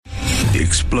the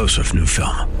explosive new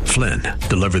film, Flynn,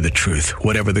 Deliver the Truth,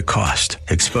 Whatever the Cost,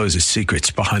 exposes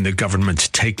secrets behind the government's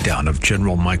takedown of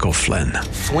General Michael Flynn.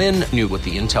 Flynn knew what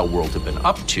the intel world had been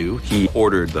up to. He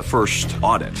ordered the first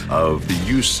audit of the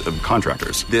use of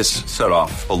contractors. This set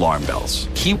off alarm bells.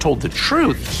 He told the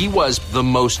truth. He was the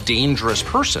most dangerous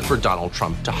person for Donald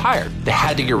Trump to hire. They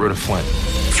had to get rid of Flynn.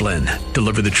 Flynn,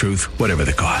 Deliver the Truth, Whatever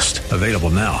the Cost. Available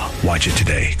now. Watch it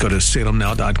today. Go to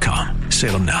salemnow.com.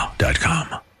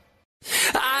 salemnow.com.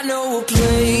 I know a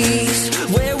place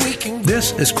where we can.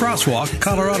 This is Crosswalk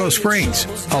Colorado Springs,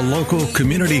 a local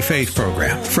community faith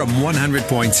program from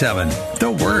 100.7 The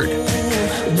Word.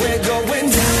 We're going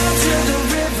down to the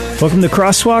river. Welcome to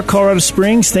Crosswalk Colorado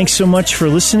Springs. Thanks so much for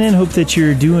listening. Hope that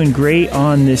you're doing great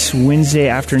on this Wednesday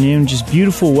afternoon. Just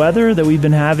beautiful weather that we've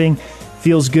been having.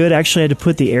 Feels good. Actually, I had to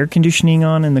put the air conditioning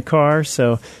on in the car,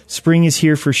 so spring is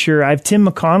here for sure. I have Tim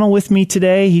McConnell with me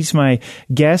today. He's my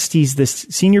guest. He's the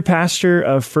senior pastor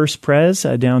of First Pres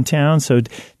downtown. So,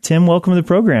 Tim, welcome to the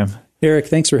program. Eric,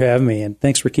 thanks for having me, and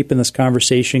thanks for keeping this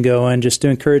conversation going, just to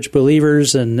encourage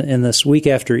believers in this week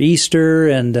after Easter,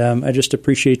 and I just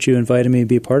appreciate you inviting me to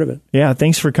be a part of it. Yeah,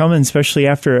 thanks for coming, especially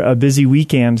after a busy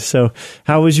weekend. So,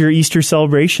 how was your Easter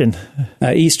celebration?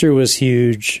 Easter was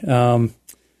huge.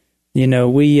 You know,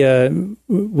 we are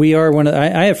one of.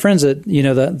 I have friends that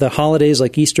the holidays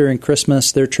like Easter and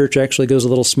Christmas. Their church actually goes a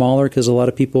little smaller because a lot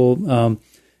of people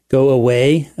go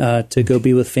away to go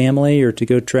be with family or to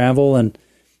go travel. And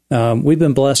we've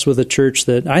been blessed with a church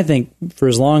that I think, for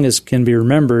as long as can be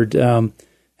remembered,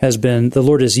 has been the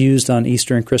Lord has used on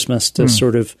Easter and Christmas to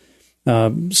sort of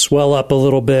swell up a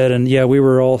little bit. And yeah, we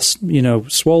were all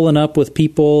swollen up with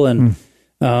people and.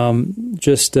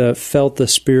 Just felt the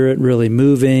Spirit really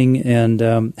moving, and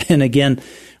again,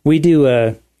 we do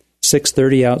a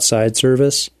 6:30 outside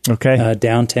service,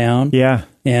 downtown,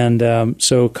 and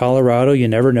so Colorado, you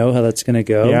never know how that's going to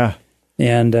go,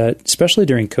 and especially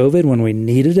during COVID when we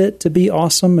needed it to be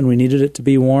awesome and we needed it to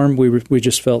be warm, we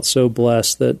just felt so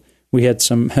blessed that we had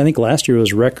some. I think last year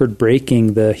was record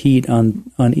breaking the heat on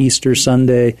Easter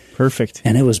Sunday, perfect,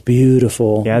 and it was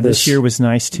beautiful. Yeah, this year was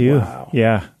nice too. Wow.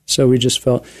 Yeah. So we just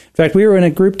felt, in fact, we were in a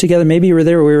group together. Maybe you were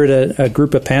there. We were at a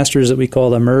group of pastors that we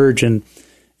called Emerge, and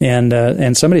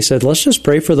somebody said, let's just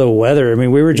pray for the weather. I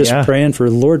mean, we were just praying for,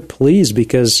 Lord, please,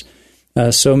 because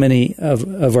so many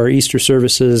of our Easter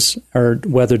services are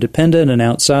weather dependent and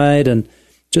outside, and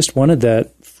just wanted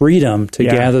that freedom to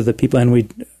gather the people. And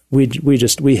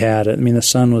we had it. I mean, the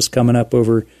sun was coming up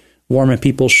over warming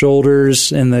people's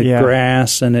shoulders in the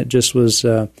grass, and it just was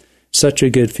such a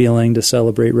good feeling to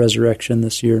celebrate resurrection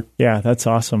this year. Yeah, that's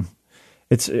awesome.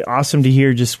 It's awesome to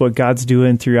hear just what God's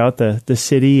doing throughout the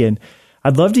city. And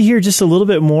I'd love to hear just a little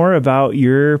bit more about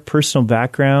your personal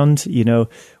background. You know,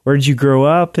 where did you grow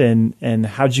up and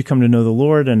how did you come to know the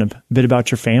Lord, and a bit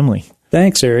about your family?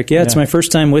 Thanks, Eric. Yeah, it's my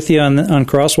first time with you on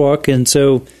Crosswalk. And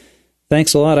so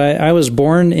thanks a lot. I was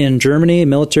born in Germany, a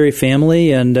military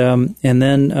family, and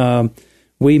then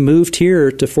we moved here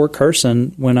to Fort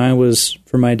Carson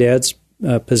for my dad's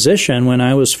position when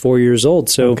I was 4 years old.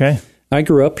 So I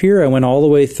grew up here. I went all the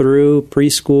way through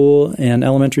preschool and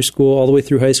elementary school, all the way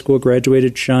through high school,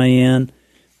 graduated Cheyenne.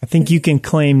 I think you can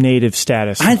claim native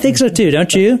status. I think so too,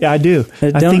 don't you? Yeah, I do.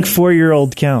 I think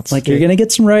 4-year-old counts. Like you're going to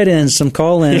get some write-ins, some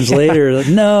call-ins later. Like,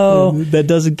 no, that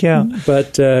doesn't count.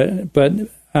 But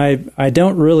I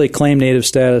don't really claim native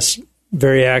status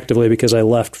very actively because I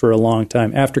left for a long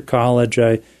time. After college,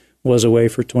 I was away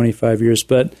for 25 years,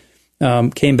 but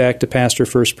came back to pastor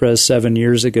First Pres 7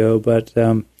 years ago. But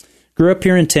grew up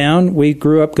here in town. We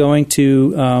grew up going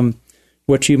to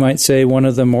what you might say one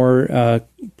of the more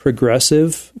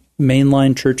progressive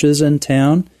mainline churches in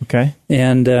town. Okay.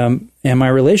 And my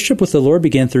relationship with the Lord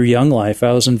began through Young Life.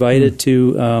 I was invited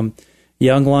to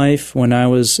Young Life when I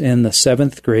was in the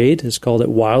 7th grade. It's called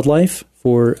Wildlife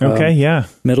for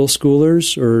middle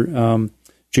schoolers or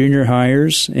junior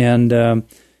hires. And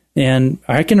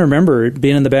I can remember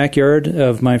being in the backyard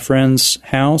of my friend's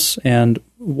house and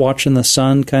watching the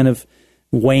sun kind of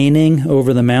waning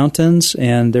over the mountains.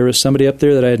 And there was somebody up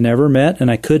there that I had never met and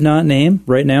I could not name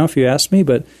right now if you asked me,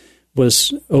 but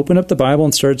was opened up the Bible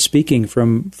and started speaking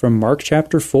from Mark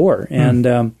chapter 4. And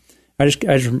I just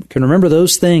can remember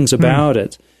those things about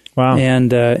it. Wow.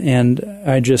 And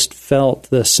I just felt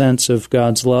the sense of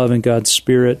God's love and God's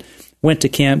Spirit. Went to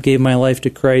camp, gave my life to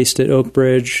Christ at Oak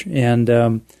Bridge,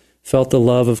 and felt the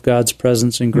love of God's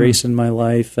presence and grace in my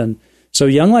life. And so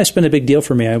Young Life's been a big deal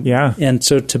for me. And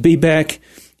so to be back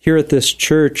here at this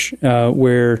church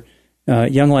where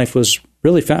Young Life was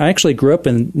really found. I actually grew up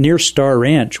near Star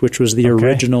Ranch, which was the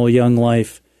original Young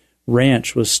Life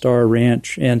ranch was Star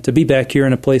Ranch. And to be back here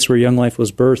in a place where Young Life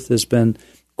was birthed has been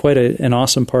quite an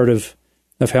awesome part of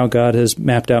how God has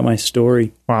mapped out my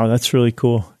story. Wow, that's really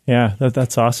cool. Yeah,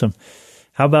 that's awesome.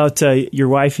 How about your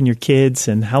wife and your kids,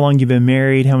 and how long you been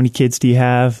married? How many kids do you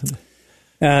have?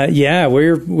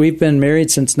 We've been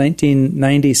married since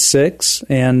 1996,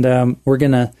 and we're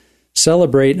going to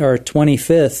celebrate our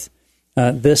 25th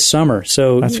this summer.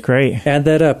 So that's great. Add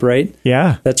that up, right?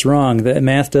 Yeah, that's wrong. The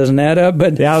math doesn't add up.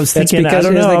 But yeah, I was thinking, I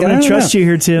don't know. I'm going to trust you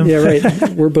here, Tim. Yeah, right.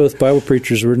 We're both Bible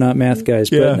preachers. We're not math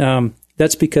guys. Yeah. But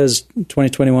that's because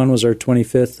 2021 was our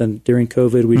 25th, and during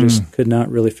COVID, we just could not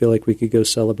really feel like we could go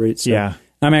celebrate. So yeah.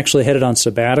 I'm actually headed on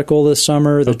sabbatical this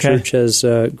summer. The church has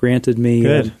granted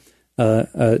me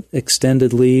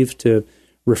extended leave to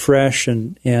refresh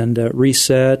and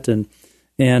reset, and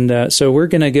so we're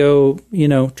going to go,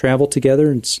 travel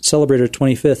together and celebrate our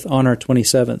 25th on our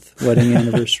 27th wedding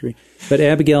anniversary. But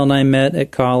Abigail and I met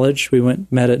at college. We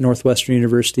met at Northwestern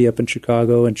University up in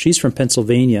Chicago, and she's from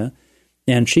Pennsylvania,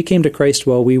 and she came to Christ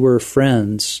while we were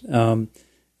friends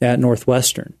at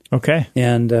Northwestern. Okay.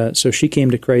 And so she came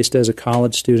to Christ as a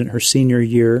college student her senior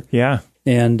year. Yeah.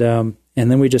 And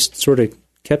then we just sort of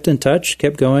kept in touch,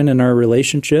 kept going in our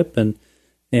relationship, and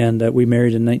we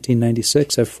married in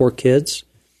 1996. I have 4 kids.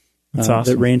 That's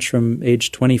awesome. That range from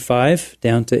age 25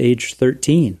 down to age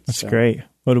 13. That's great.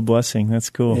 What a blessing. That's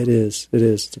cool. It is.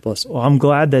 It's a blessing. Well, I'm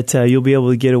glad that you'll be able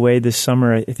to get away this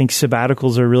summer. I think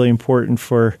sabbaticals are really important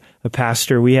for a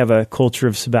pastor. We have a culture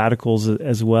of sabbaticals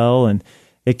as well, and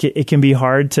it can be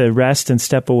hard to rest and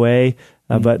step away,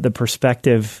 but the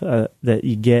perspective that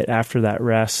you get after that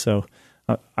rest. So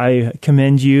I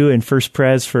commend you and First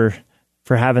Pres for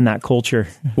having that culture.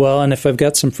 Well, and if I've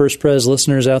got some First Pres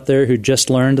listeners out there who just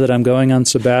learned that I'm going on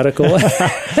sabbatical,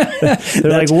 they're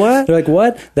like, what? They're like,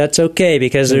 what? That's okay,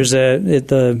 because there's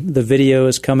the video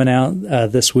is coming out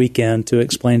this weekend to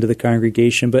explain to the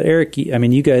congregation. But Eric, I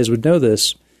mean, you guys would know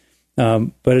this,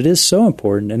 but it is so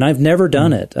important, and I've never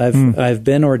done it. I've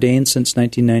been ordained since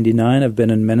 1999. I've been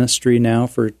in ministry now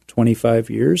for 25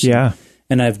 years. Yeah,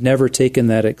 and I've never taken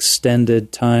that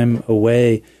extended time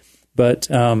away. But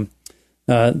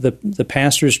the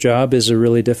pastor's job is a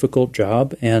really difficult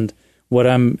job, and what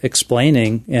I'm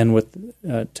explaining and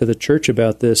to the church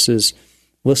about this is,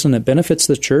 listen, it benefits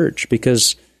the church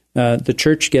because the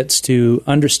church gets to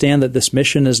understand that this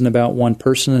mission isn't about one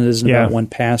person, it isn't about one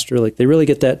pastor. Like, they really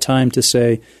get that time to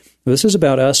say, this is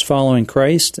about us following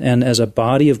Christ, and as a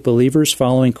body of believers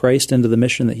following Christ into the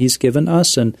mission that He's given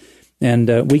us, and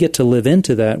we get to live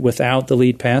into that without the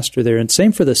lead pastor there. And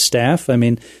same for the staff. I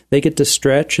mean, they get to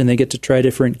stretch and they get to try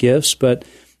different gifts, but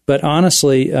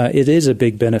honestly, it is a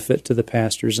big benefit to the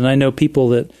pastors. And I know people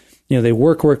that, they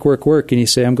work, and you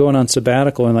say, I'm going on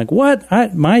sabbatical, and like, what?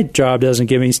 My job doesn't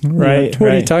give me right.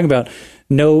 What are you talking about?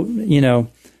 No,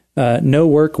 no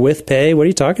work with pay. What are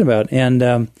you talking about?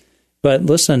 And but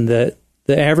listen, the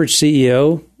average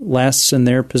CEO lasts in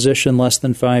their position less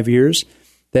than 5 years.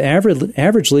 The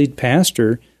average lead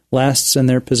pastor lasts in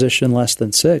their position less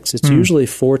than 6. It's usually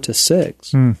 4 to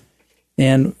 6.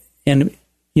 And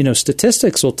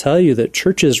statistics will tell you that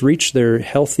churches reach their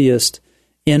healthiest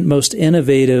and most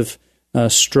innovative,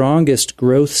 strongest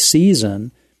growth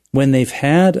season when they've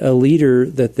had a leader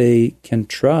that they can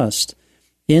trust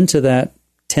into that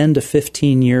 10 to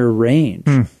 15 year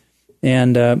range.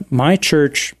 And my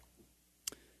church,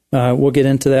 we'll get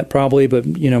into that probably, but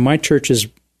my church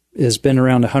has been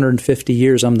around 150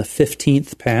 years. I'm the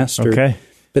 15th pastor. Okay.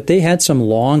 But they had some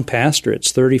long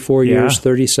pastorates, 34 years,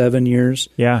 37 years.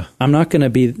 Yeah. I'm not going to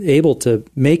be able to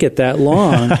make it that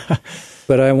long,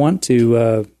 but I want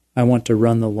to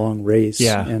run the long race.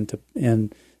 Yeah.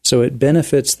 And so it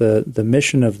benefits the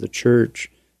mission of the church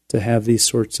to have these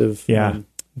sorts of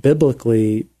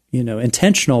biblically,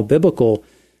 intentional biblical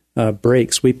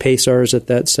breaks. We pace ours at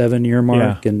that 7-year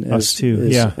mark, and as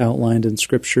outlined in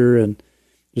Scripture, and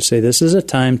just say, this is a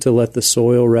time to let the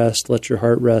soil rest, let your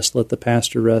heart rest, let the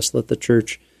pastor rest, let the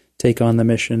church take on the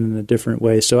mission in a different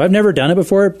way. So I've never done it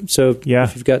before, so if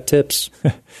you've got tips.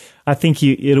 I think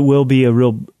it will be a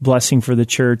real blessing for the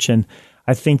church, and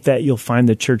I think that you'll find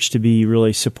the church to be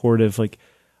really supportive. Like,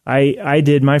 I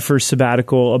did my first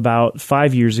sabbatical about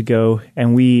 5 years ago,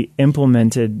 and we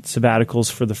implemented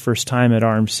sabbaticals for the first time at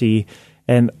RMC,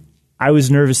 and I was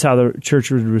nervous how the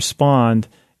church would respond,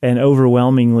 and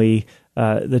overwhelmingly,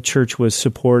 the church was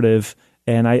supportive,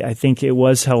 and I think it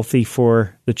was healthy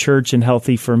for the church and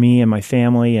healthy for me and my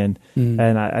family, and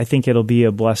I think it'll be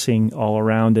a blessing all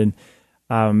around. And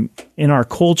in our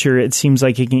culture, it seems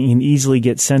like it can easily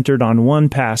get centered on one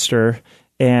pastor,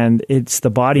 and it's the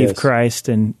body of Christ,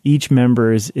 and each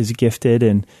member is gifted,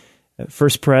 and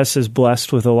First Pres is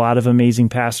blessed with a lot of amazing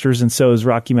pastors, and so is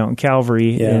Rocky Mountain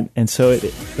Calvary. Yeah. And so it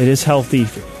is healthy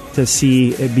to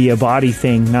see it be a body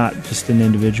thing, not just an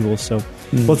individual. So,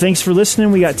 well, thanks for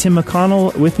listening. We got Tim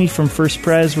McConnell with me from First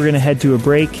Pres. We're going to head to a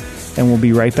break, and we'll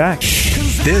be right back.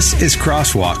 This is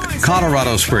Crosswalk,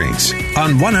 Colorado Springs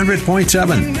on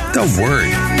 100.7. The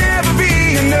Word.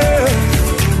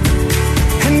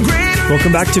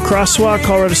 Welcome back to Crosswalk,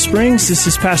 Colorado Springs. This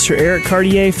is Pastor Eric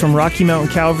Cartier from Rocky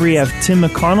Mountain Calvary. I have Tim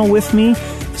McConnell with me,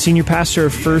 Senior Pastor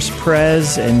of First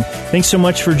Pres. And thanks so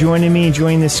much for joining me,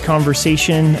 enjoying this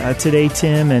conversation today,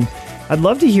 Tim. And I'd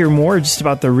love to hear more just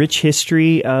about the rich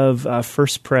history of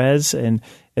First Pres. And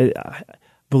I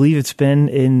believe it's been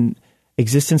in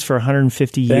existence for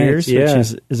 150 years,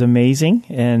 which is amazing.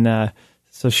 And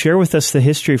so share with us the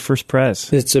history of First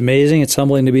Pres. It's amazing. It's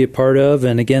humbling to be a part of.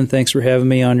 And again, thanks for having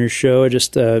me on your show.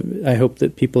 I hope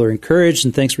that people are encouraged,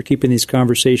 and thanks for keeping these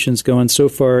conversations going. So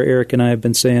far, Eric and I have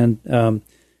been saying,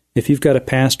 if you've got a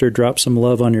pastor, drop some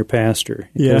love on your pastor.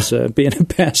 Because being a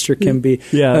pastor can be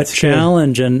a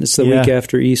challenge, and it's the week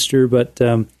after Easter. But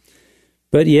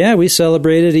yeah, we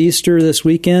celebrated Easter this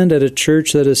weekend at a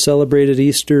church that has celebrated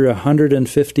Easter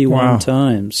 151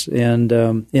 times. And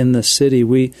in the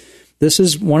city, this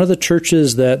is one of the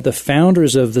churches that the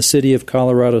founders of the city of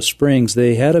Colorado Springs,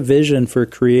 they had a vision for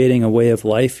creating a way of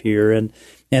life here. And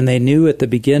they knew at the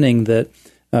beginning that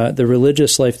the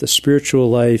religious life, the spiritual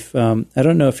life, I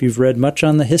don't know if you've read much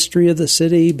on the history of the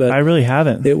city, but I really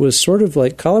haven't. It was sort of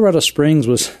like Colorado Springs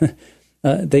was,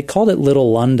 they called it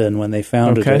Little London when they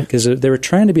founded it, because they were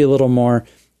trying to be a little more,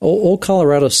 old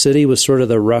Colorado City was sort of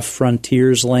the rough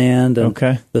frontiers land, and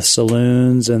the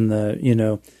saloons and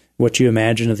the, what you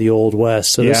imagine of the Old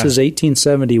West. So this is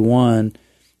 1871,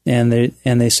 and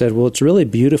they said, well, it's really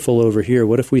beautiful over here.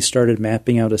 What if we started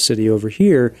mapping out a city over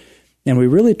here? And we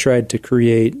really tried to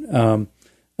create a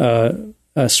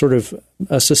sort of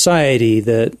a society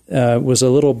that was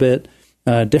a little bit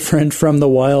different from the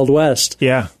Wild West.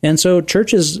 Yeah. And so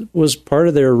churches was part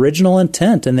of their original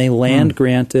intent, and they land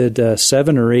granted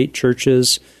 7 or 8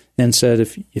 churches and said,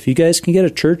 if you guys can get a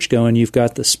church going, you've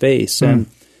got the space. And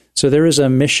so there was a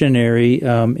missionary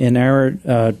in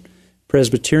our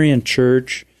Presbyterian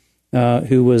church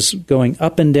who was going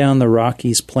up and down the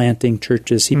Rockies planting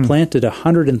churches. He planted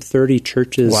 130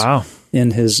 churches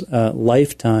in his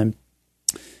lifetime.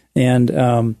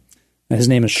 And his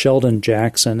name is Sheldon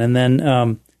Jackson. And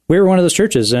then we were one of those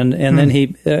churches. And then he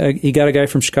got a guy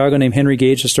from Chicago named Henry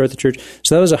Gage to start the church.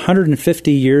 So that was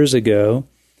 150 years ago.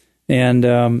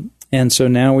 And so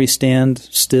now we stand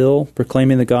still,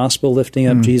 proclaiming the gospel, lifting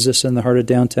up Jesus in the heart of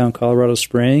downtown Colorado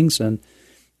Springs, and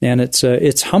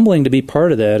it's humbling to be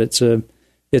part of that. It's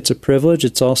a privilege.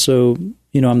 It's also,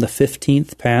 I'm the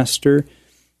 15th pastor.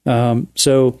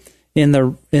 So in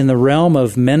the realm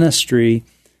of ministry,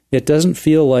 it doesn't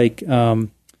feel like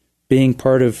being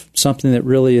part of something that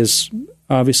really is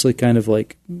obviously kind of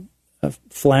like a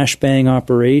flashbang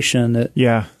operation.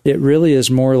 It really is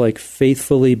more like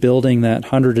faithfully building that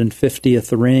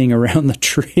 150th ring around the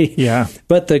tree. Yeah.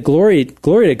 But the glory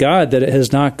to God that it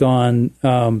has not gone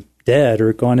dead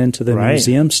or gone into the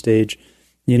museum stage.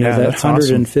 That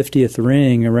 150th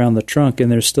ring around the trunk,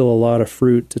 and there's still a lot of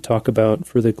fruit to talk about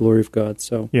for the glory of God.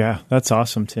 So yeah, that's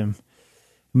awesome, Tim.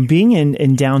 Being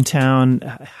in downtown,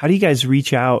 how do you guys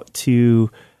reach out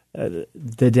to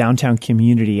the downtown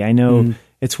community? I know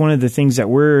it's one of the things that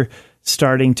we're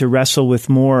starting to wrestle with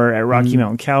more at Rocky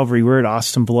Mountain Calvary. We're at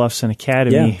Austin Bluffs and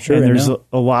Academy, and there's a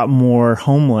lot more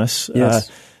homeless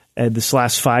this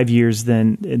last 5 years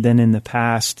than in the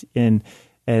past, and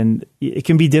it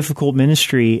can be difficult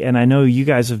ministry. And I know you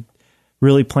guys have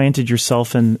really planted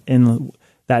yourself in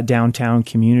that downtown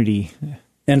community.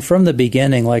 And from the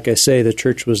beginning, like I say, the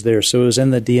church was there, so it was in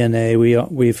the DNA.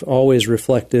 We've always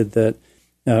reflected that.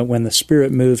 When the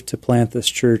Spirit moved to plant this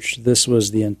church, this was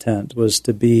the intent, was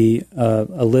to be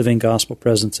a living gospel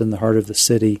presence in the heart of the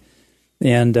city.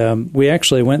 And we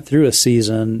actually went through a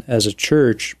season as a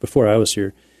church before I was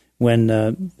here when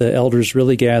the elders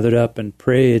really gathered up and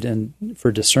prayed and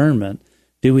for discernment.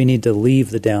 Do we need to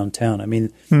leave the downtown? I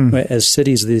mean, as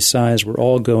cities of this size, we're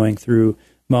all going through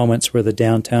moments where the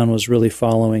downtown was really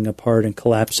falling apart and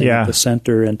collapsing at the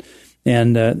center.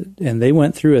 And they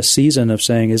went through a season of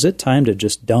saying, is it time to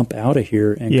just dump out of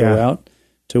here and go out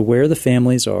to where the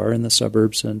families are in the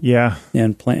suburbs? And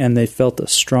they felt a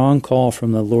strong call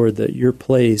from the Lord that your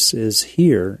place is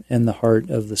here in the heart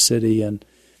of the city. And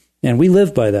we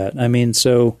live by that. I mean,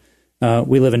 so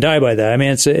we live and die by that. I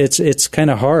mean, it's kind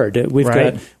of hard. We've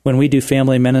got, when we do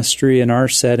family ministry in our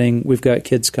setting, we've got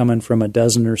kids coming from a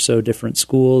dozen or so different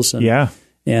schools.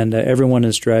 And everyone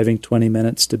is driving 20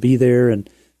 minutes to be there. And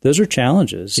those are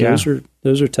challenges. Yeah.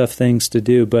 Those are tough things to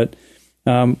do. But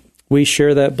we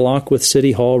share that block with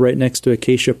City Hall right next to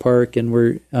Acacia Park, and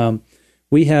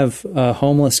we have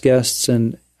homeless guests,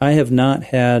 and I have not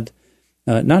had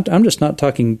I'm just not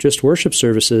talking just worship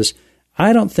services.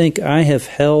 I don't think I have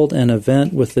held an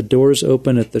event with the doors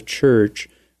open at the church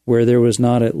where there was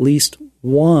not at least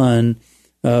one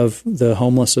of the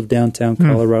homeless of downtown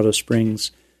Colorado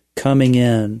Springs coming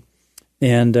in.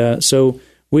 And so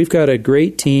we've got a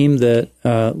great team that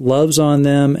loves on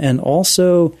them and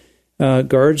also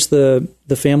guards the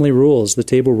family rules, the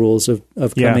table rules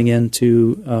of coming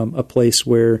into a place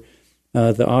where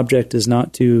the object is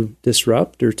not to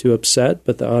disrupt or to upset,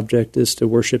 but the object is to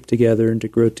worship together and to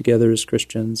grow together as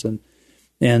Christians.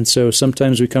 And so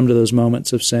sometimes we come to those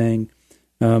moments of saying,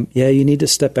 you need to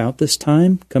step out this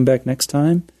time, come back next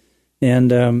time.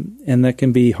 And that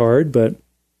can be hard, but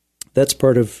that's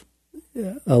part of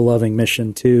a loving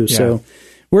mission too. Yeah. So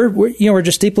we're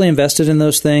just deeply invested in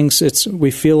those things.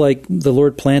 We feel like the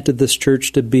Lord planted this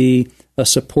church to be a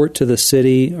support to the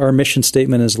city. Our mission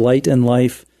statement is light and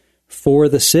life for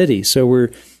the city. So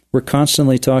we're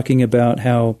constantly talking about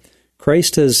how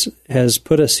Christ has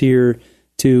put us here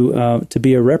to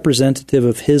be a representative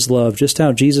of His love, just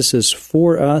how Jesus is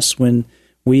for us when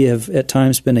we have at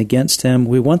times been against Him.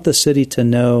 We want the city to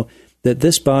know that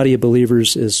this body of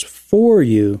believers is for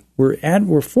you.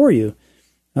 We're for you,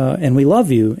 and we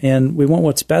love you, and we want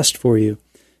what's best for you.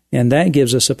 And that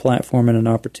gives us a platform and an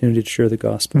opportunity to share the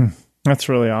gospel. That's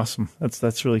really awesome.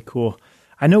 That's really cool.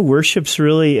 I know worship's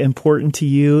really important to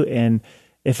you, and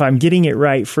if I'm getting it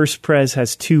right, First Pres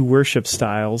has 2 worship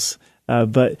styles.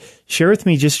 But share with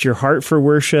me just your heart for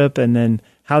worship, and then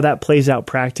how that plays out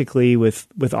practically with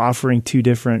offering 2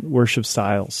 different worship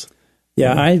styles.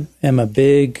 Yeah, I am a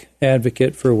big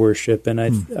advocate for worship, and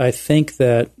I think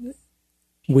that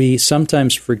we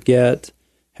sometimes forget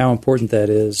how important that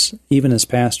is, even as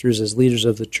pastors, as leaders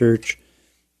of the church,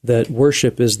 that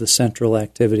worship is the central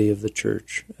activity of the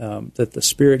church, that the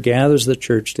Spirit gathers the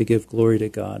church to give glory to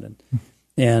God,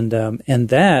 and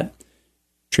that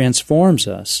transforms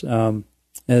us.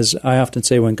 As I often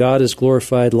say, when God is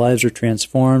glorified, lives are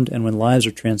transformed, and when lives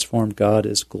are transformed, God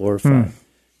is glorified.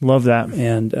 Love that.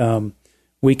 And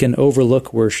we can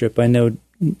overlook worship. I know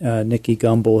Nicky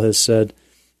Gumbel has said,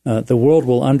 the world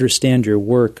will understand your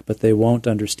work, but they won't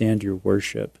understand your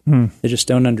worship. They just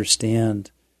don't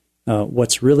understand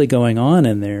what's really going on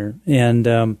in there.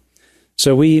 And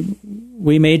so we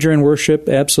major in worship,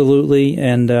 absolutely,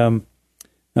 and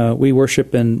we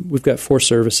worship, and we've got 4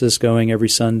 services going every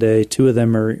Sunday. 2 of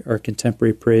them are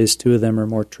contemporary praise. 2 of them are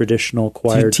more traditional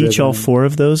choir. Do you teach all 4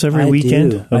 of those every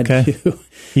weekend? Do. Okay. I do.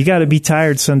 You got to be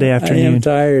tired Sunday afternoon. I am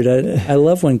tired. I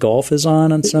love when golf is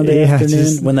on Sunday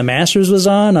afternoon. When the Masters was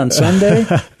on Sunday,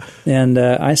 and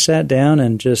I sat down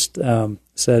and just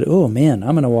said, "Oh man,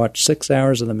 I'm going to watch 6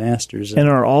 hours of the Masters." And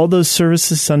are all those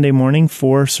services Sunday morning?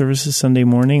 4 services Sunday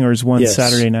morning, or is one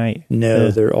Saturday night?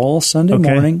 No, they're all Sunday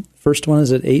morning. First one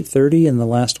is at 8:30, and the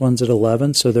last one's at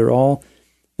 11. So they're all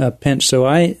pinched. So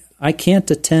I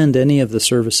can't attend any of the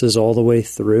services all the way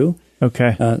through.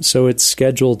 Okay. So it's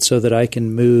scheduled so that I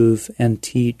can move and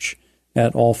teach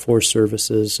at all 4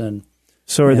 services. And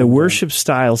so are the worship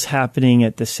styles happening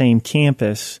at the same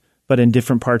campus, but in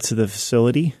different parts of the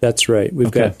facility? That's right.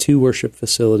 We've got 2 worship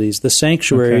facilities. The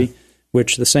sanctuary,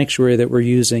 which the sanctuary that we're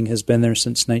using has been there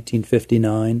since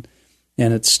 1959,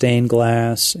 and it's stained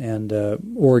glass and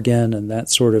organ and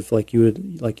that sort of like you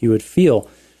would feel.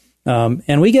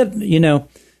 And we get,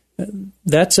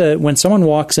 that's when someone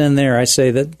walks in there, I say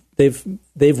that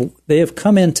they have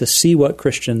come in to see what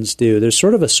Christians do. There's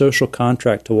sort of a social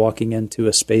contract to walking into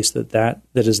a space that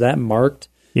is that marked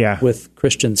with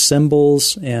Christian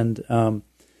symbols, and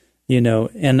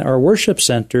and our worship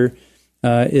center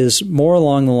is more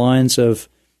along the lines of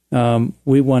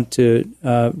we want to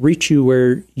reach you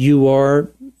where you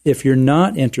are. If you're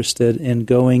not interested in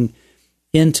going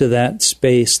into that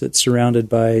space that's surrounded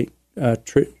by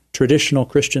traditional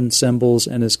Christian symbols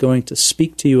and is going to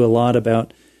speak to you a lot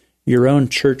about your own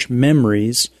church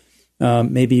memories,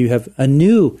 maybe you have a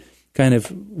new kind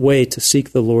of way to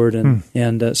seek the Lord.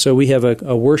 And so we have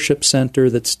a worship center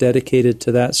that's dedicated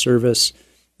to that service,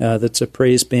 that's a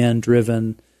praise band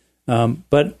driven.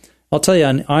 But I'll tell you,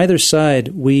 on either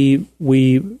side,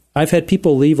 I've had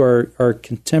people leave our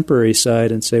contemporary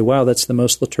side and say, "Wow, that's the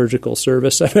most liturgical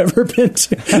service I've ever been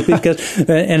to."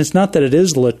 And it's not that it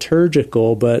is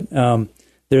liturgical, but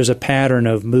there's a pattern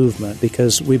of movement,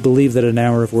 because we believe that an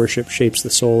hour of worship shapes the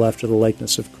soul after the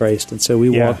likeness of Christ. And so we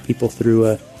walk people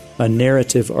through a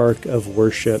narrative arc of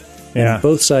worship Yeah. And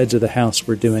both sides of the house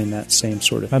were doing that same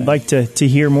sort of thing. I'd like to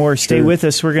hear more. Stay Sure. with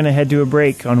us. We're going to head to a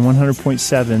break on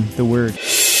 100.7 The Word.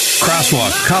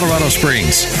 Crosswalk, Colorado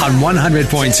Springs on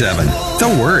 100.7 The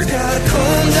Word.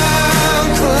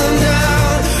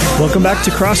 Welcome back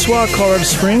to Crosswalk, Colorado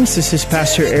Springs. This is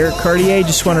Pastor Eric Cartier.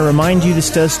 Just want to remind you, this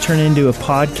does turn into a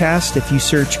podcast. If you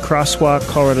search Crosswalk,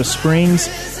 Colorado Springs,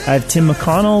 I have Tim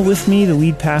McConnell with me, the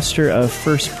lead pastor of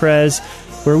First Pres.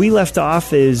 Where we left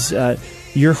off is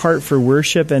your heart for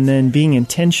worship and then being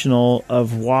intentional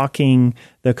of walking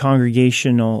the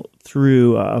congregational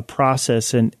through a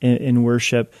process in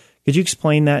worship. Could you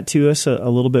explain that to us a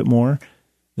little bit more?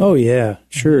 Oh, yeah,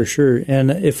 sure. And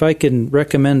if I can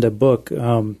recommend a book,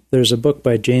 there's a book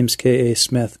by James K.A.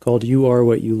 Smith called You Are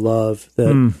What You Love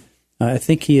that I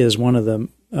think he is one of the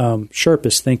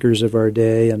sharpest thinkers of our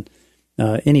day, and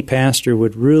any pastor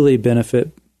would really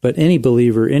benefit, but any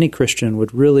believer, any Christian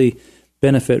would really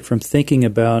benefit from thinking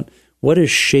about what is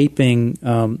shaping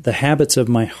the habits of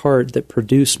my heart that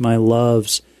produce my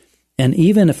loves, and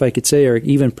even, if I could say, or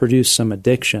even produce some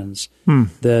addictions.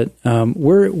 That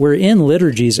we're in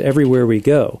liturgies everywhere we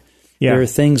go. Yeah. There are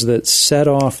things that set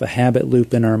off a habit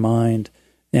loop in our mind,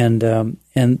 and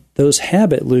those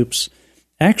habit loops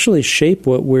actually shape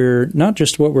what we're, not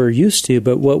just what we're used to,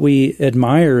 but what we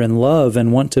admire and love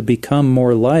and want to become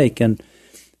more like.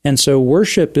 And so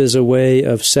worship is a way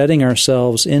of setting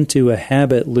ourselves into a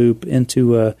habit loop,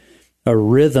 into a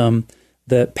rhythm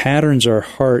that patterns our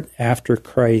heart after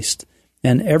Christ.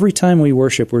 And every time we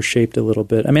worship, we're shaped a little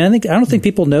bit. I mean, I don't think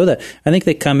people know that. I think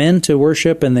they come into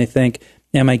worship and they think,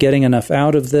 am I getting enough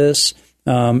out of this?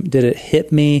 Did it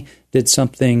hit me? Did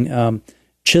something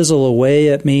chisel away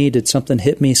at me? Did something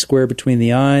hit me square between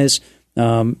the eyes?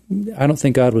 I don't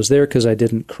think God was there because I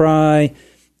didn't cry.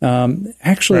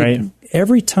 Actually,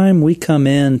 every time we come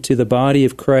into the body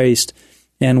of Christ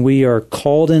and we are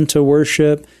called into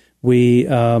worship, we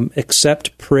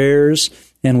accept prayers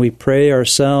and we pray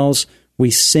ourselves. We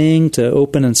sing to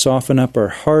open and soften up our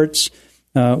hearts.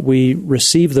 We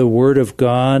receive the Word of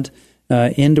God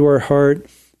into our heart,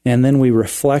 and then we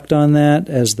reflect on that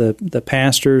as the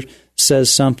pastor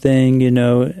says something,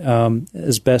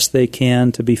 as best they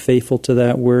can to be faithful to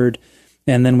that Word.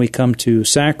 And then we come to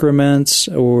sacraments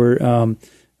or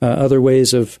other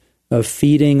ways of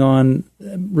feeding on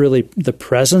really the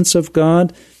presence of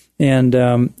God, and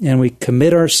we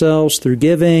commit ourselves through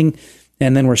giving.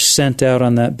 And then we're sent out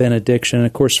on that benediction. And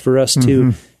of course, for us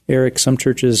too, Eric, some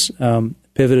churches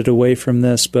pivoted away from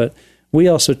this, but we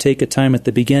also take a time at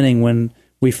the beginning when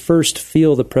we first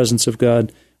feel the presence of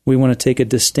God. We want to take a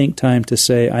distinct time to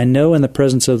say, I know in the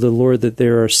presence of the Lord that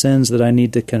there are sins that I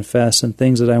need to confess and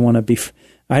things that I want to be.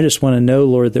 I just want to know,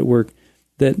 Lord,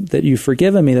 that you've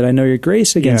forgiven me, that I know your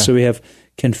grace again. Yeah. So we have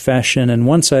confession. And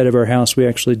one side of our house, we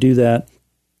actually do that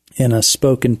in a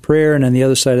spoken prayer, and on the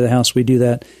other side of the house, we do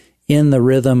that in the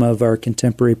rhythm of our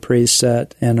contemporary praise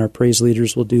set, and our praise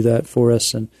leaders will do that for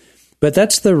us. But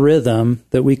that's the rhythm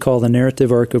that we call the narrative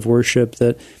arc of worship,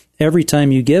 that every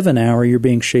time you give an hour, you're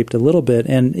being shaped a little bit.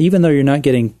 And even though you're not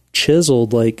getting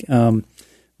chiseled like a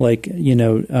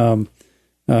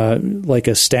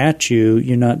statue,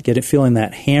 you're not feeling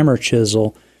that hammer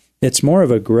chisel. It's more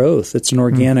of a growth. It's an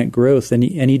organic growth, and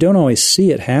you don't always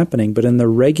see it happening, but in the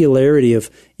regularity of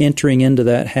entering into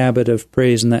that habit of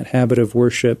praise and that habit of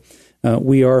worship,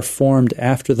 we are formed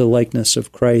after the likeness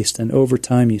of Christ, and over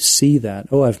time you see that.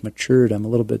 Oh, I've matured. I'm a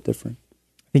little bit different.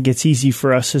 I think it's easy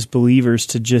for us as believers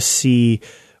to just see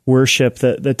worship,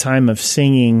 the time of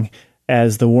singing,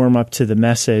 as the warm-up to the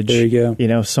message. There you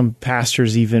go. Some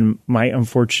pastors even might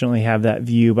unfortunately have that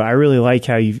view, but I really like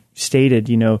how you stated,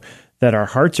 that our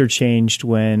hearts are changed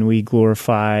when we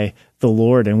glorify the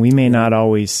Lord, and we may not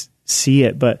always see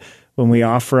it, but when we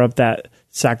offer up that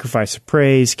sacrifice of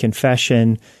praise,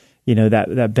 confession,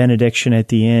 that benediction at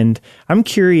the end. I'm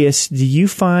curious, do you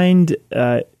find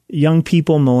young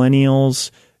people,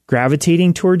 millennials,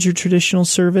 gravitating towards your traditional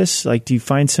service? Like, do you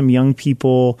find some young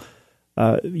people,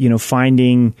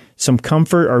 finding some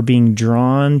comfort or being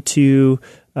drawn to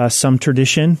some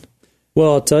tradition?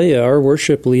 Well, I'll tell you, our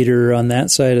worship leader on that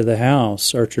side of the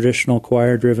house, our traditional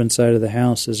choir-driven side of the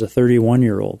house, is a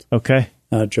 31-year-old. Okay.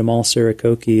 Jamal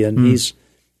Sarakoki, and he's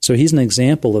an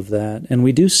example of that, and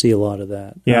we do see a lot of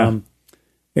that. Yeah.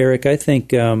 Eric, I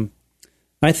think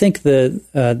that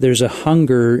there's a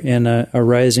hunger in a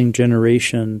rising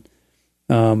generation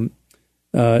not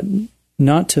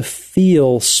to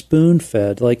feel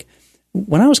spoon-fed. Like,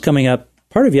 when I was coming up,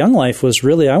 part of Young Life was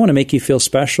really, I want to make you feel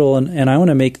special, and I want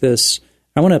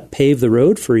to pave the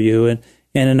road for you. And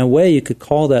in a way, you could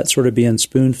call that sort of being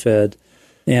spoon-fed.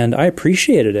 And I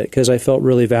appreciated it because I felt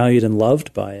really valued and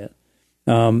loved by it.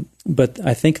 But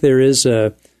I think there is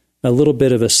a little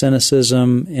bit of a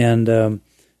cynicism, and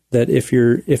that if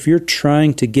you're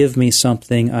trying to give me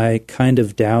something, I kind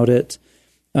of doubt it.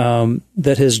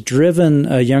 That has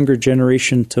driven a younger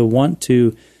generation to want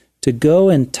to go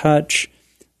and touch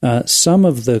some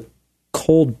of the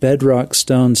cold bedrock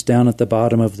stones down at the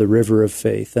bottom of the river of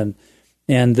faith, and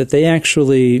that they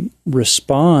actually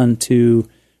respond to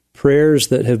prayers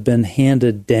that have been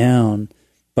handed down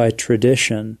by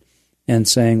tradition and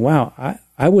saying, wow,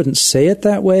 I wouldn't say it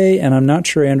that way, and I'm not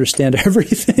sure I understand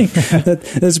everything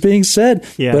that's being said,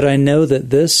 but I know that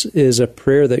this is a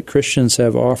prayer that Christians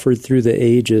have offered through the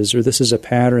ages, or this is a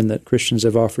pattern that Christians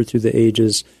have offered through the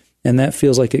ages, and that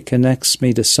feels like it connects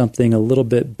me to something a little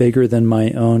bit bigger than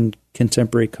my own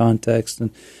contemporary context.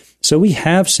 And so we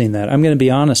have seen that. I'm going to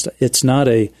be honest, it's not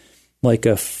like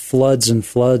a floods and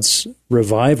floods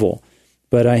revival,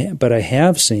 but I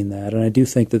have seen that, and I do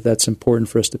think that that's important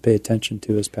for us to pay attention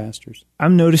to as pastors.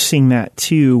 I'm noticing that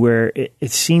too, where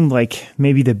it seemed like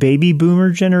maybe the baby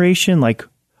boomer generation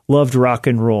loved rock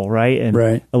and roll, right?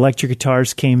 And electric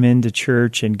guitars came into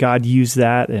church, and God used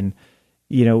that, and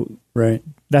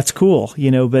that's cool,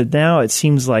 But now it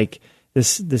seems like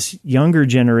this younger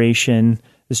generation,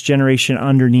 this generation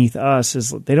underneath us,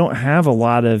 they don't have a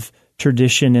lot of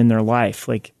tradition in their life.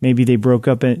 Like maybe they grew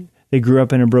up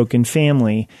in a broken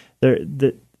family,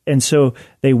 and so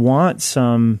they want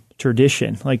some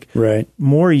tradition.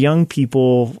 More young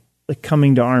people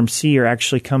coming to RMC are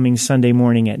actually coming Sunday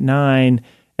morning at 9,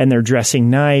 and they're dressing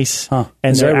nice,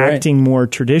 and they're acting more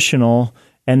traditional,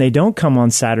 and they don't come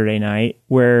on Saturday night,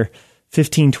 where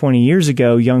 15, 20 years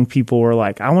ago, young people were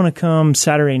like, I want to come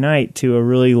Saturday night to a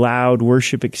really loud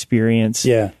worship experience.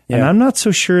 And I'm not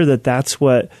so sure that that's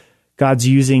what God's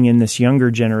using in this younger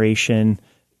generation.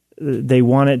 They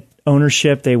want it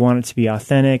ownership. They want it to be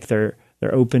authentic. They're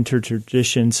open to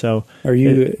tradition. So are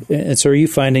you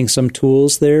finding some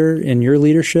tools there in your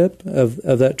leadership of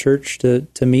that church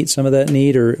to meet some of that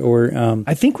need, or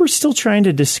I think we're still trying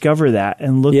to discover that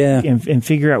and look and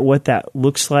figure out what that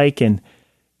looks like. And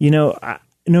no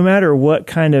matter what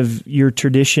kind of your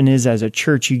tradition is as a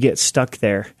church, you get stuck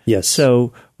there. Yes.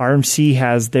 So RMC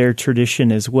has their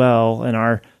tradition as well, and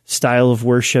our style of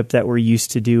worship that we're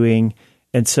used to doing.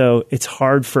 And so it's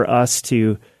hard for us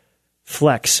to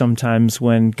flex sometimes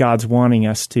when God's wanting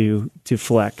us to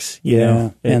flex. You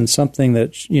know? And something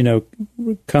that,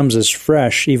 comes as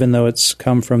fresh, even though it's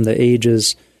come from the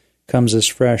ages, comes as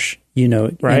fresh, in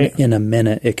a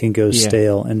minute it can go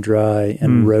stale and dry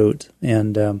and rote.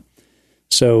 And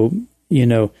so,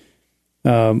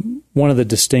 one of the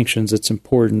distinctions that's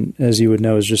important, as you would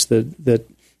know, is just that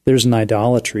there's an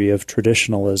idolatry of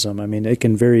traditionalism. I mean, it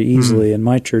can very easily, and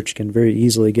my church can very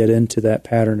easily get into that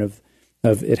pattern of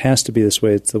it has to be this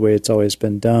way. It's the way it's always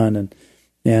been done,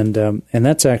 and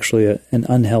that's actually an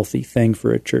unhealthy thing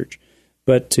for a church.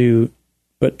 But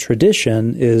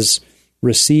tradition is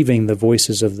receiving the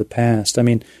voices of the past. I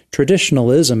mean,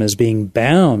 traditionalism is being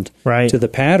bound to the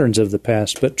patterns of the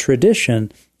past, but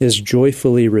tradition is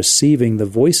joyfully receiving the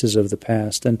voices of the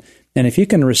past. And if you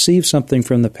can receive something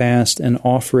from the past and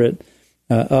offer it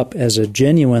up as a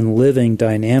genuine, living,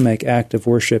 dynamic act of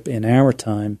worship in our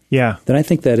time, then I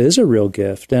think that is a real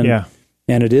gift. And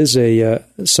it is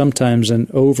sometimes an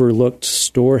overlooked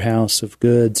storehouse of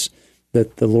goods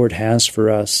that the Lord has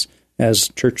for us as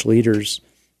church leaders.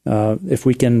 If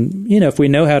we can, if we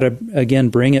know how to, again,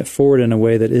 bring it forward in a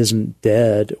way that isn't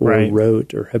dead or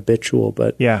rote or habitual,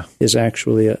 but is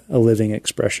actually a living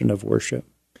expression of worship.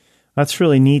 That's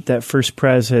really neat that First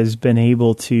Pres has been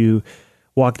able to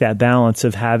walk that balance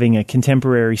of having a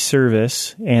contemporary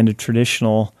service and a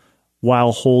traditional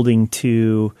while holding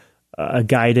to a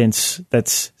guidance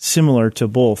that's similar to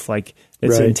both. Like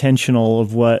it's intentional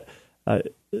of what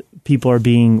people are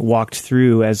being walked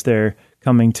through as they're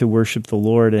coming to worship the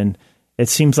Lord. And it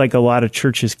seems like a lot of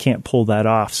churches can't pull that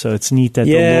off. So it's neat that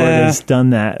the Lord has done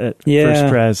that at First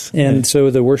Pres. And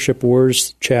so the Worship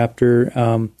Wars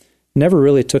chapter never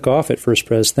really took off at First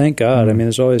Pres, thank God. I mean,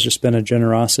 there's always just been a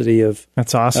generosity of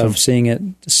that's awesome. Of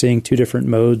seeing two different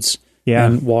modes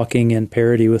and walking in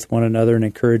parity with one another and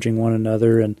encouraging one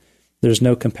another. And there's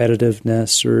no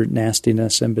competitiveness or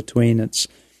nastiness in between. It's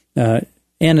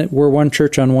we're one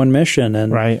church on one mission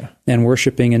and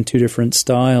worshiping in two different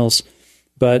styles.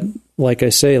 But like I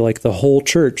say, like the whole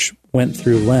church went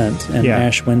through Lent and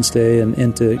Ash Wednesday and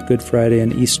into Good Friday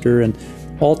and Easter and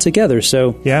all together.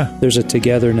 So there's a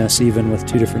togetherness even with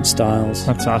two different styles.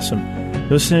 That's awesome.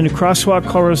 Listening to Crosswalk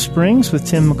Colorado Springs with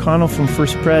Tim McConnell from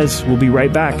First Pres. We'll be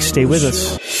right back. Stay with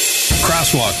us.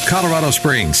 Crosswalk Colorado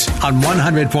Springs on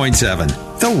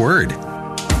 100.7 The Word.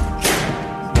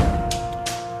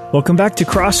 Welcome back to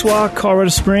Crosswalk, Colorado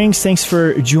Springs. Thanks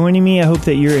for joining me. I hope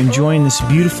that you're enjoying this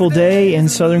beautiful day in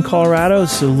Southern Colorado.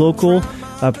 It's a local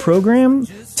program.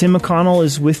 Tim McConnell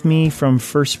is with me from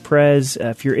First Pres.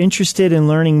 If you're interested in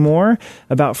learning more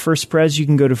about First Pres, you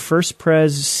can go to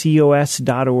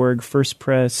firstprescos.org,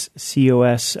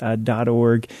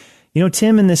 firstprescos.org. You know,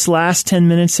 Tim, in this last 10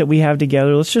 minutes that we have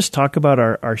together, let's just talk about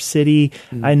our city.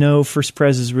 I know First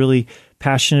Pres is really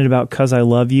passionate about 'Cause I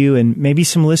Love You, and maybe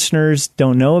some listeners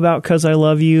don't know about 'Cause I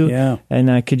Love You. Yeah.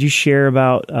 And could you share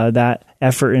about that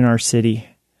effort in our city?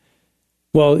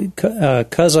 Well,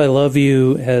 'Cause I Love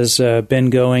You has been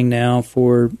going now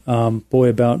for,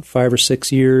 about 5 or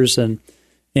 6 years, and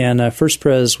First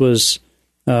Pres was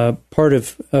part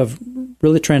of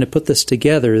really trying to put this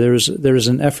together. There was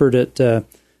an effort at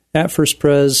First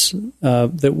Pres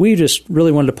that we just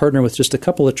really wanted to partner with just a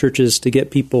couple of churches to get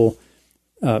people,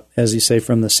 as you say,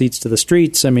 from the seats to the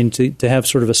streets. I mean, to have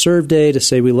sort of a serve day to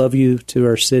say we love you to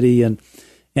our city, and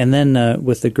then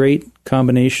with the great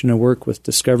combination of work with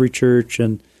Discovery Church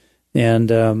and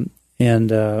Red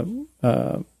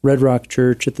Rock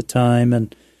Church at the time,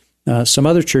 and some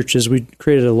other churches, we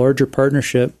created a larger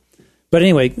partnership. But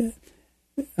anyway,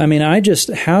 I mean,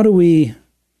 how do we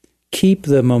keep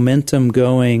the momentum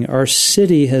going? Our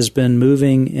city has been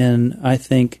moving in, I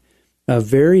think, a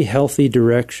very healthy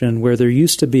direction where there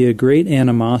used to be a great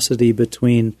animosity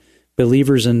between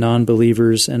believers and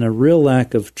non-believers and a real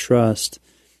lack of trust.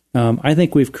 I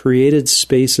think we've created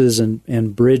spaces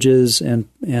and bridges and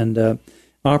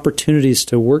opportunities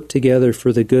to work together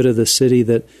for the good of the city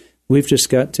that we've just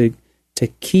got to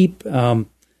keep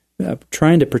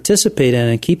trying to participate in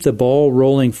and keep the ball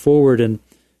rolling forward. And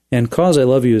 'Cause I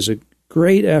Love You is a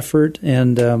great effort.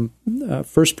 And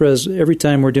First Pres, every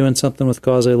time we're doing something with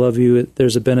 'Cause I Love You,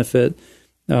 there's a benefit.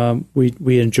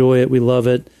 We enjoy it. We love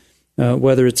it.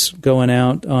 Whether it's going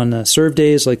out on serve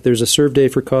days, like there's a serve day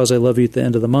for 'Cause I Love You at the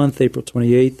end of the month, April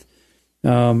 28th.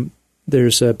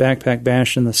 There's a Backpack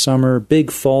Bash in the summer,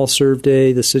 big fall serve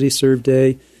day, the city serve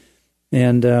day.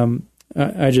 And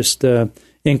I just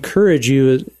encourage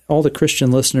you, all the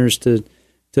Christian listeners, to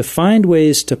find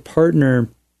ways to partner.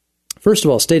 First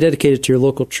of all, stay dedicated to your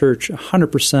local church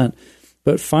 100%,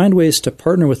 but find ways to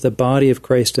partner with the body of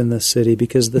Christ in this city,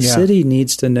 because the city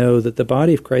needs to know that the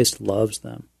body of Christ loves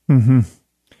them. Mm-hmm.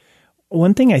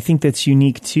 One thing I think that's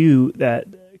unique, too, that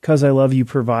 'Cause I Love You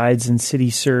provides in City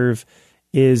Serve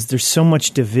is there's so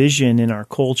much division in our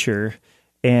culture,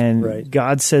 and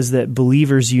God says that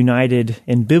believers united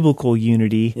in biblical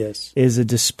unity is a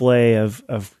display of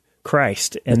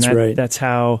Christ. And that's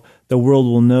how the world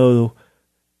will know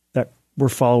that we're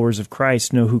followers of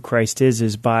Christ, know who Christ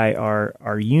is by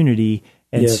our unity.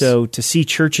 And so to see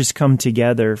churches come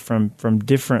together from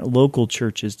different local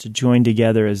churches to join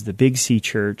together as the Big C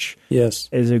Church is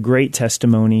a great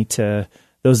testimony to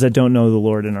those that don't know the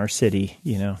Lord in our city,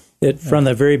 you know. From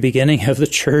the very beginning of the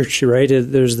church, right,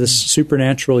 there's this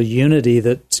supernatural unity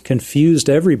that confused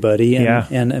everybody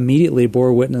and immediately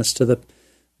bore witness to the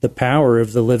power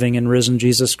of the living and risen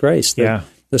Jesus Christ.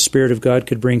 The Spirit of God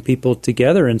could bring people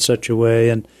together in such a way,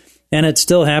 and it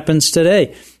still happens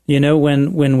today. You know,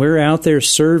 when we're out there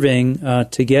serving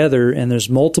together and there's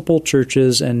multiple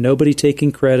churches and nobody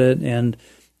taking credit and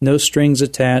no strings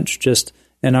attached, just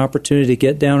an opportunity to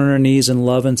get down on our knees and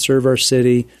love and serve our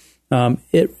city,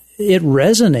 it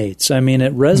resonates. I mean,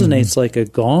 it resonates like a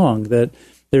gong, that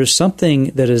there's something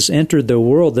that has entered the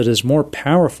world that is more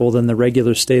powerful than the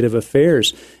regular state of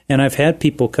affairs. And I've had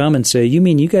people come and say, "You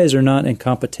mean you guys are not in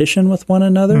competition with one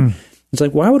another?" It's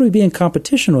like, why would we be in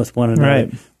competition with one another?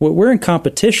 Right. We're in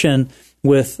competition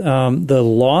with the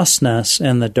lostness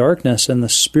and the darkness and the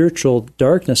spiritual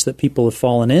darkness that people have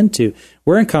fallen into.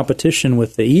 We're in competition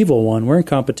with the evil one. We're in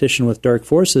competition with dark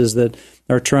forces that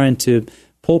are trying to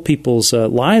pull people's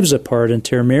lives apart and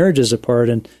tear marriages apart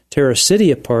and tear a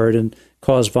city apart and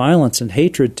cause violence and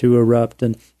hatred to erupt.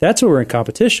 And that's what we're in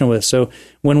competition with. So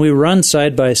when we run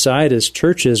side by side as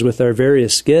churches with our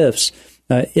various gifts,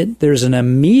 there's an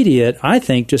immediate, I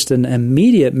think, just an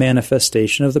immediate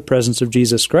manifestation of the presence of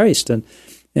Jesus Christ, and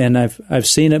I've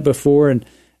seen it before, and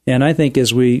I think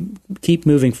as we keep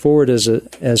moving forward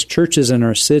as churches in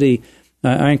our city,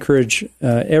 I encourage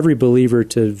every believer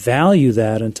to value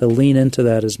that and to lean into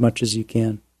that as much as you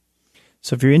can.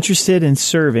 So if you're interested in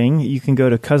serving, you can go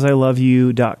to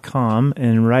causeIloveyou.com,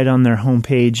 and right on their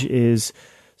homepage is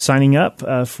signing up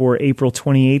for April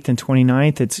 28th and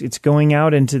 29th. It's going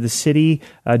out into the city,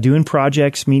 doing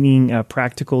projects, meeting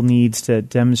practical needs to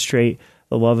demonstrate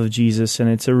the love of Jesus, and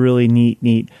it's a really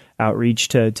neat outreach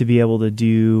to be able to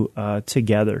do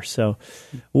together. So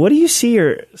what do you see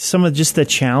are some of just the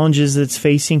challenges that's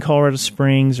facing Colorado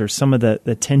Springs, or some of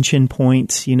the tension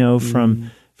points,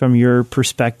 from your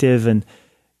perspective? And,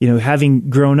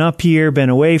 having grown up here, been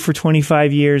away for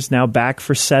 25 years, now back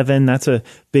for 7, that's a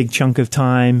big chunk of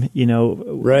time,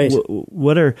 Right.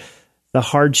 What are the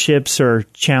hardships or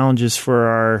challenges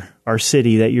for our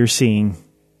city that you're seeing?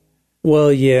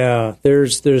 Well, yeah,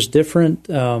 there's different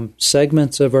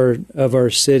segments of our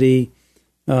city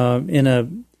in a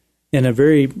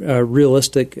very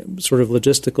realistic sort of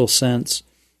logistical sense.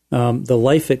 The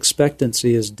life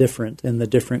expectancy is different in the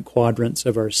different quadrants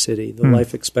of our city. The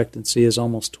life expectancy is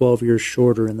almost 12 years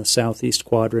shorter in the southeast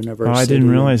quadrant of our city. I didn't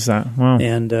realize that. Wow.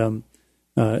 And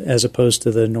as opposed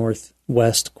to the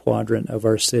northwest quadrant of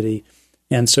our city.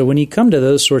 And so when you come to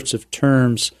those sorts of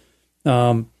terms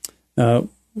of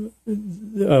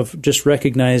just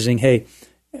recognizing, hey,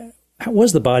 what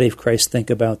does the body of Christ think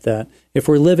about that? If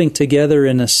we're living together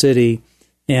in a city,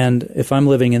 and if I'm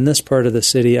living in this part of the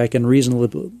city, I can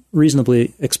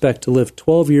reasonably expect to live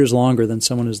 12 years longer than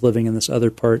someone who's living in this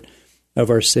other part of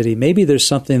our city. Maybe there's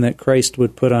something that Christ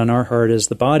would put on our heart as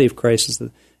the body of Christ,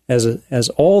 as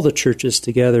all the churches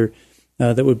together,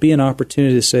 that would be an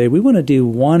opportunity to say, we want to do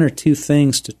one or two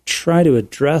things to try to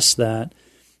address that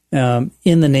in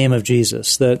the name of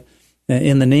Jesus, that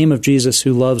in the name of Jesus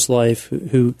who loves life,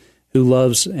 who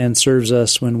loves and serves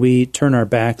us when we turn our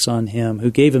backs on him, who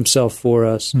gave himself for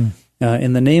us.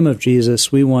 In the name of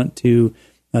Jesus, we want to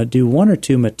do one or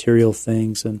two material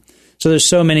things. And so there's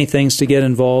so many things to get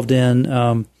involved in,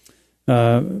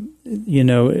 to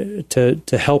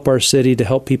help our city, to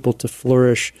help people to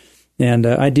flourish. And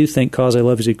I do think Cause I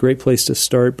Love is a great place to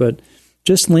start, but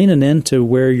just leaning into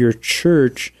where your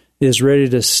church is ready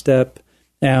to step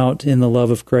out in the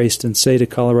love of Christ and say to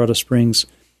Colorado Springs,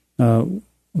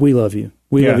 we love you.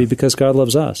 We love you because God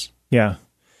loves us. Yeah.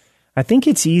 I think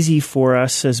it's easy for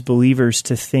us as believers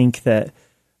to think that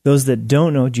those that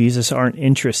don't know Jesus aren't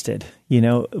interested,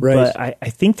 Right. But I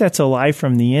think that's a lie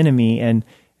from the enemy, and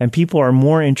people are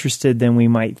more interested than we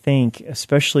might think,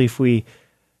 especially if we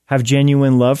have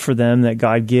genuine love for them that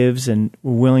God gives and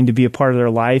we're willing to be a part of their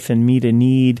life and meet a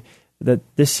need. That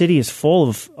this city is full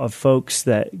of folks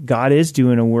that God is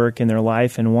doing a work in their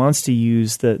life and wants to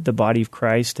use the body of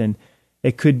Christ. And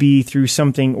it could be through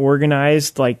something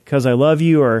organized like Cause I Love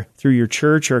You, or through your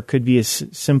church, or it could be as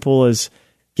simple as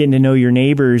getting to know your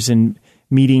neighbors and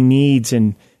meeting needs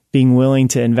and being willing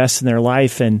to invest in their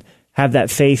life and have that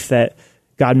faith that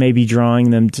God may be drawing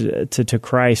them to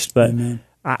Christ. But Amen.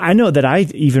 I know that I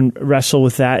even wrestle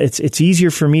with that. It's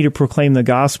easier for me to proclaim the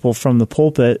gospel from the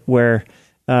pulpit where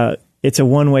it's a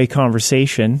one-way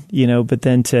conversation, but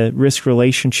then to risk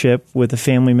relationship with a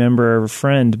family member or a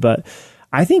friend. But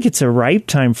I think it's a ripe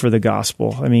time for the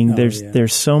gospel. I mean,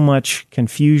 there's so much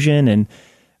confusion, and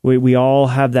we all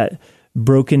have that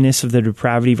brokenness of the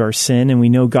depravity of our sin, and we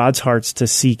know God's heart's to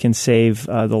seek and save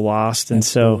the lost. And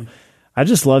Absolutely. So I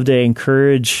just love to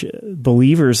encourage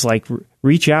believers, like,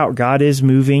 reach out. God is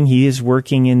moving. He is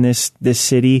working in this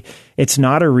city. It's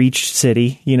not a reached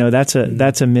city. That's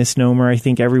a misnomer. I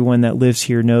think everyone that lives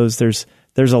here knows there's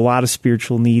a lot of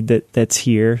spiritual need that's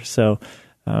here. So,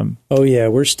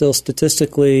 we're still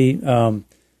statistically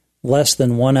less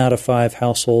than 1 out of 5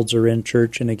 households are in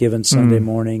church in a given Sunday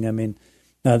morning. I mean,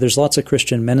 there's lots of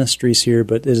Christian ministries here,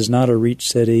 but it is not a reached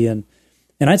city. And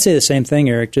I'd say the same thing,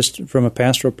 Eric, just from a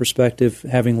pastoral perspective,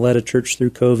 having led a church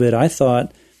through COVID, I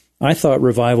thought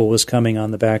revival was coming on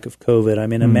the back of COVID. I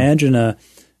mean, imagine a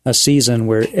season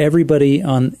where everybody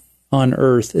on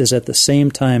earth is at the same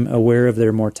time aware of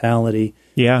their mortality.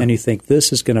 Yeah. And you think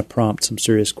this is going to prompt some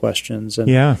serious questions.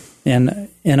 And,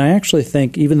 and I actually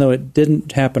think, even though it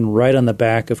didn't happen right on the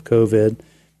back of COVID,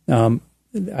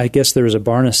 I guess there was a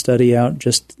Barna study out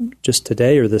just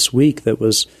today or this week that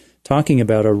was talking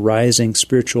about a rising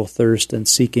spiritual thirst and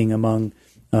seeking among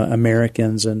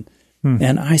Americans, and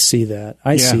I see that.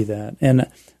 I see that,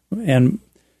 and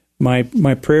my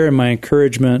prayer and my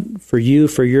encouragement for you,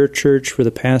 for your church, for the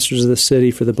pastors of the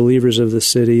city, for the believers of the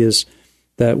city is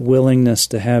that willingness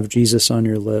to have Jesus on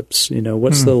your lips.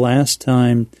 What's the last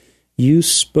time you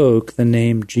spoke the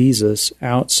name Jesus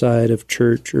outside of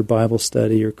church or Bible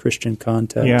study or Christian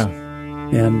context? Yeah.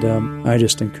 And I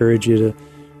just encourage you to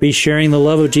be sharing the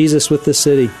love of Jesus with the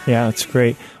city. Yeah, that's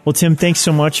great. Well, Tim, thanks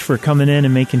so much for coming in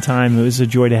and making time. It was a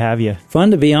joy to have you.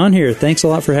 Fun to be on here. Thanks a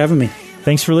lot for having me.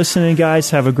 Thanks for listening, guys.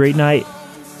 Have a great night.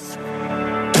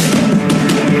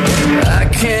 I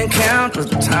can't count the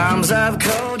times I've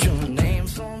called your name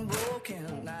some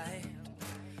broken night.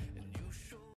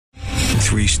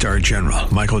 Three-star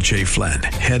general Michael J. Flynn,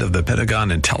 head of the Pentagon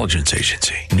Intelligence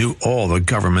Agency, knew all the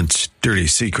government's dirty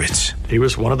secrets. He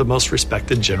was one of the most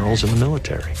respected generals in the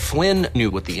military. Flynn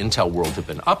knew what the intel world had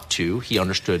been up to. He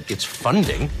understood its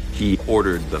funding. He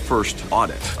ordered the first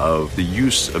audit of the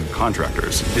use of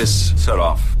contractors. This set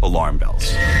off alarm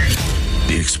bells.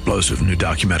 The explosive new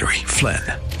documentary, Flynn,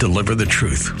 Deliver the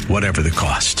Truth, Whatever the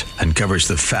Cost, uncovers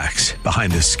the facts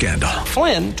behind this scandal.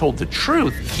 Flynn told the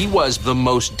truth. He was the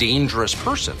most dangerous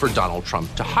person for Donald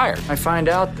Trump to hire. I find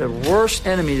out the worst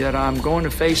enemy that I'm going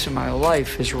to face in my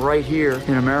life is right here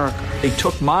in America. They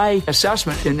took my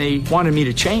assessment and they wanted me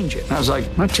to change it. And I was like,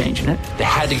 I'm not changing it. They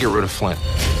had to get rid of Flynn.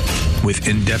 With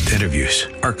in-depth interviews,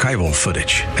 archival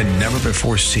footage, and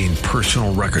never-before-seen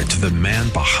personal records of the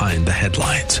man behind the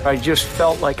headlines. I just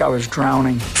felt like I was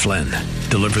drowning. Flynn,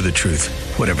 Deliver the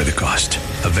Truth, Whatever the Cost.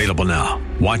 Available now.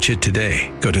 Watch it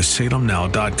today. Go to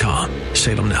salemnow.com.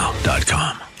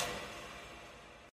 salemnow.com.